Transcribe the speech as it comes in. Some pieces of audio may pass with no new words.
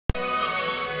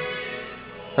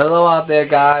Hello out there,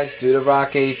 guys.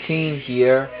 DudeRock18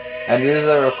 here, and this is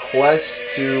a request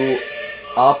to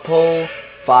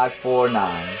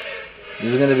Apul549.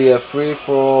 This is going to be a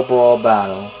free-for-all brawl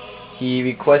battle. He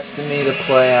requested me to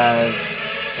play as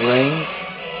Link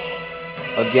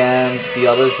against the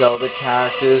other Zelda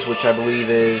characters, which I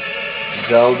believe is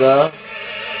Zelda,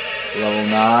 level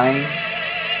 9,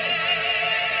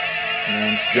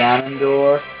 against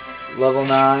Ganondorf, level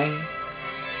 9,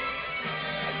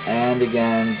 and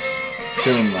against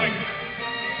Toon Link,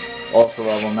 also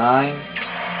level 9.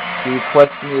 He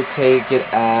requested me to take it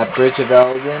at Bridge of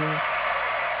Eldin,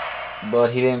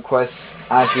 but he didn't request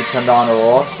actually turned on or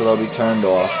off, so they'll be turned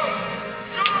off.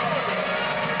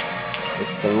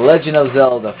 It's the Legend of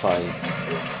Zelda fight.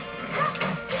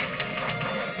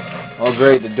 Oh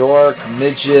great, the dork,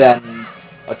 midget, and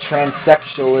a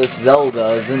transsexualist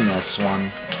Zelda is in this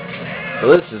one.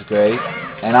 So this is great,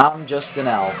 and I'm just an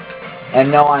elf. And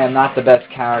no, I am not the best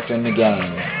character in the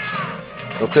game.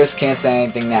 So Chris can't say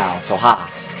anything now, so ha!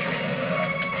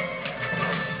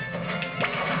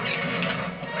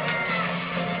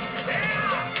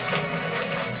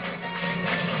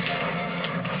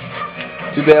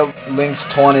 Too bad Link's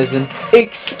taunt isn't,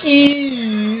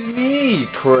 "Excuse me,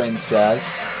 princess."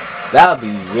 That would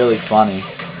be really funny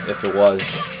if it was.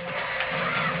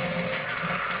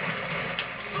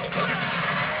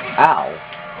 Ow.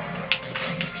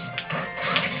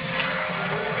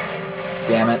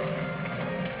 Damn it.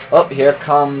 Oh, here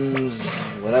comes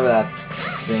whatever that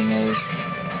thing is.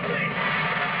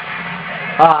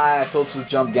 Ah, I supposed to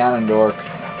jump Ganondorf.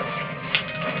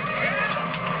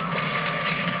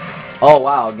 Oh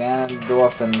wow,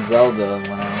 Ganondorf and Zelda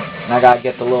went out. And I gotta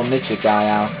get the little midget guy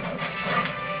out.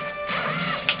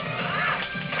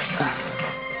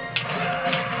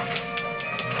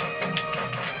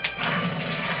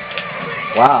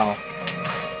 Wow.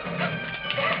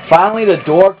 Finally, the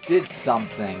dork did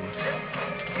something.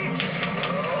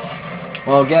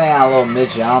 Well, getting out a little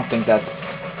midget, I don't think that's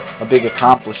a big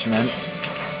accomplishment.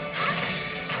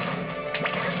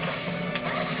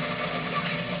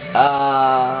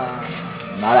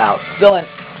 Not out. Still in.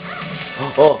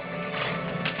 Oh.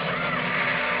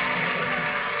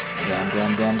 Damn.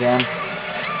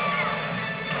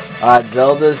 Alright,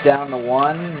 Zelda's down to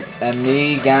 1, and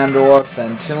me, Ganondorf,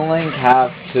 and Toon Link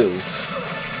have 2.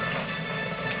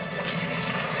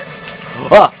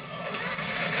 Ah!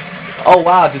 Oh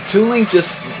wow, did Toon Link just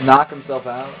knock himself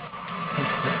out?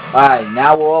 Alright,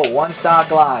 now we're all one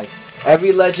stock live.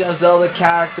 Every Legend of Zelda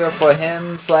character for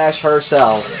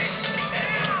him/herself.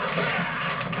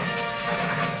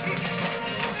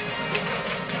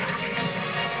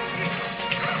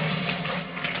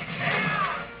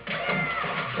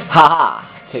 Haha!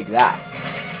 Take that.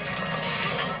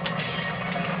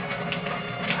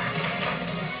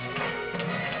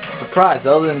 Surprised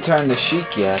Zelda didn't turn to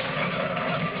Sheik yet.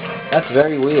 That's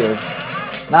very weird.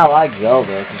 Not like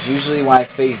Zelda, because usually when I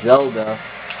face Zelda,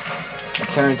 it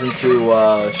turns into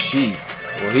Sheik.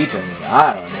 Or he turns into,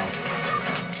 I don't know.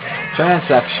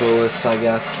 Transsexualist, I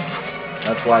guess.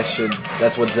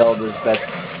 That's what Zelda's best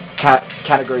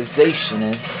categorization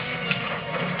is.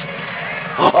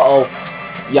 Uh-oh.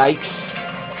 Yikes.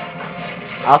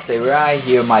 I'll stay right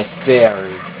here, my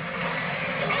fairy.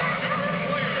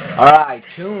 Alright,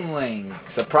 Toon Link,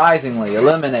 surprisingly,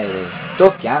 eliminated.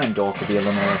 Thought Ganondorf could be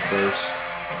eliminated first.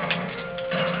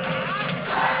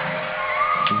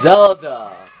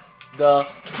 Zelda, the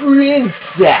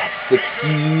princess,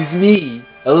 excuse me,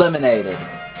 eliminated.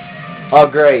 Oh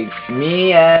great,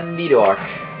 me and the dork.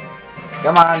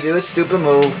 Come on, do a stupid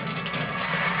move.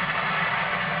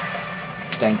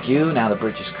 Thank you, now the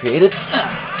bridge is created.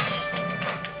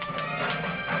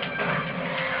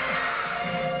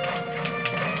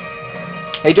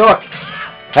 Hey dork!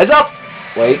 Heads up!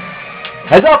 Wait.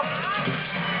 Heads up!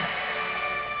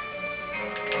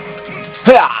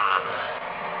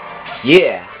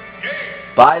 Yeah!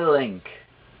 By Link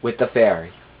with the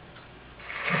fairy.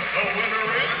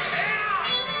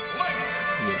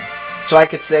 Yeah. So I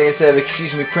could say instead of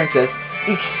 "Excuse me, princess,"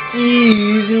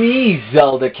 "Excuse me,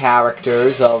 Zelda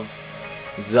characters" of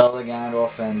Zelda,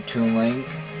 Ganondorf, and Toon Link.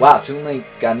 Wow, Toon Link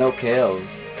got no kills.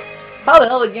 How the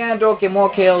hell did Ganondorf get more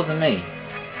kills than me?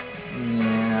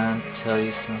 Yeah, I'll tell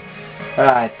you something.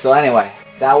 Alright, so anyway,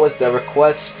 that was the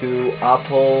request to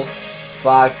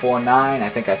Apul549, I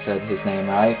think I said his name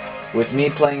right, with me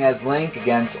playing as Link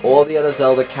against all the other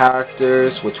Zelda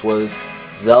characters, which was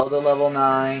Zelda level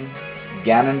 9,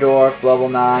 Ganondorf level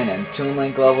 9, and Toon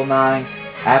Link level 9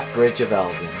 at Bridge of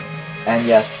Eldin. And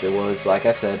yes, it was, like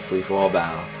I said, free-for-all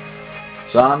battle.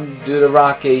 So I'm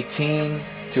DudeRock18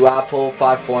 to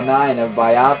Apul549.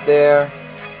 Everybody out there,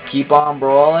 keep on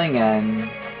brawling and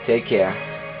Take care.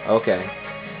 Okay.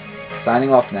 Signing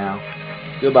off now.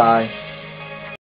 Goodbye.